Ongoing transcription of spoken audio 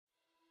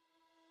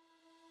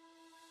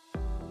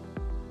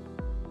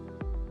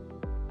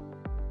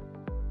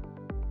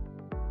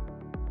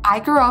I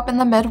grew up in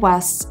the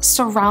Midwest,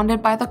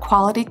 surrounded by the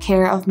quality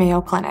care of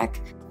Mayo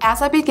Clinic.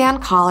 As I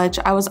began college,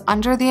 I was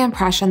under the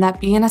impression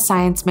that being a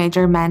science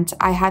major meant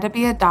I had to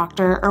be a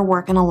doctor or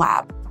work in a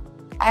lab.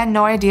 I had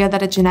no idea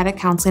that a genetic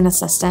counseling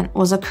assistant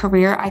was a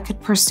career I could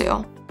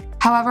pursue.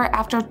 However,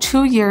 after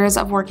 2 years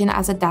of working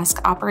as a desk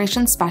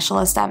operations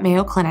specialist at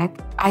Mayo Clinic,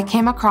 I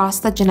came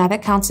across the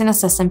genetic counseling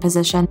assistant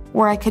position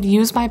where I could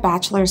use my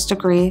bachelor's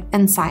degree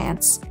in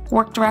science,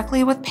 work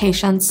directly with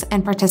patients,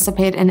 and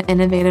participate in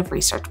innovative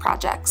research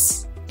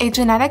projects. A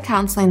genetic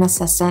counseling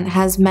assistant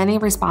has many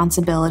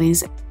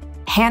responsibilities,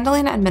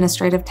 handling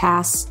administrative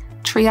tasks,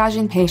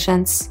 triaging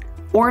patients,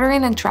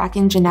 ordering and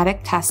tracking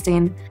genetic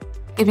testing,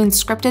 giving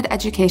scripted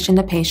education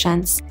to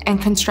patients, and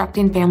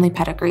constructing family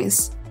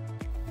pedigrees.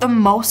 The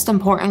most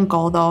important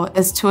goal, though,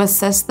 is to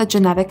assist the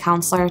genetic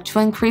counselor to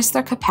increase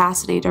their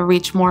capacity to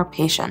reach more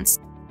patients.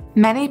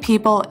 Many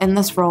people in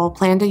this role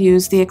plan to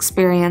use the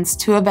experience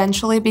to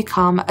eventually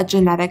become a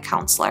genetic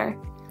counselor.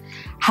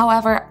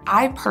 However,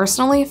 I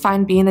personally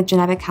find being a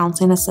genetic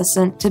counseling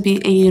assistant to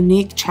be a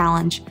unique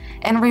challenge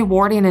and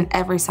rewarding in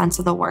every sense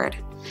of the word.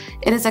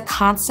 It is a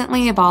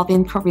constantly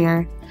evolving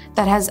career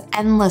that has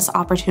endless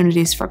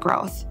opportunities for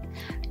growth.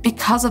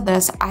 Because of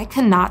this, I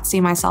cannot see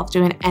myself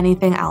doing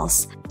anything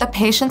else. The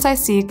patients I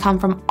see come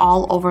from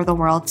all over the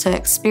world to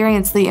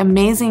experience the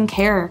amazing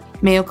care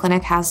Mayo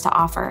Clinic has to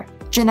offer.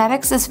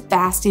 Genetics is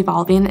fast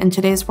evolving in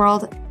today's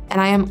world,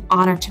 and I am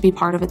honored to be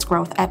part of its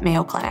growth at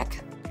Mayo Clinic.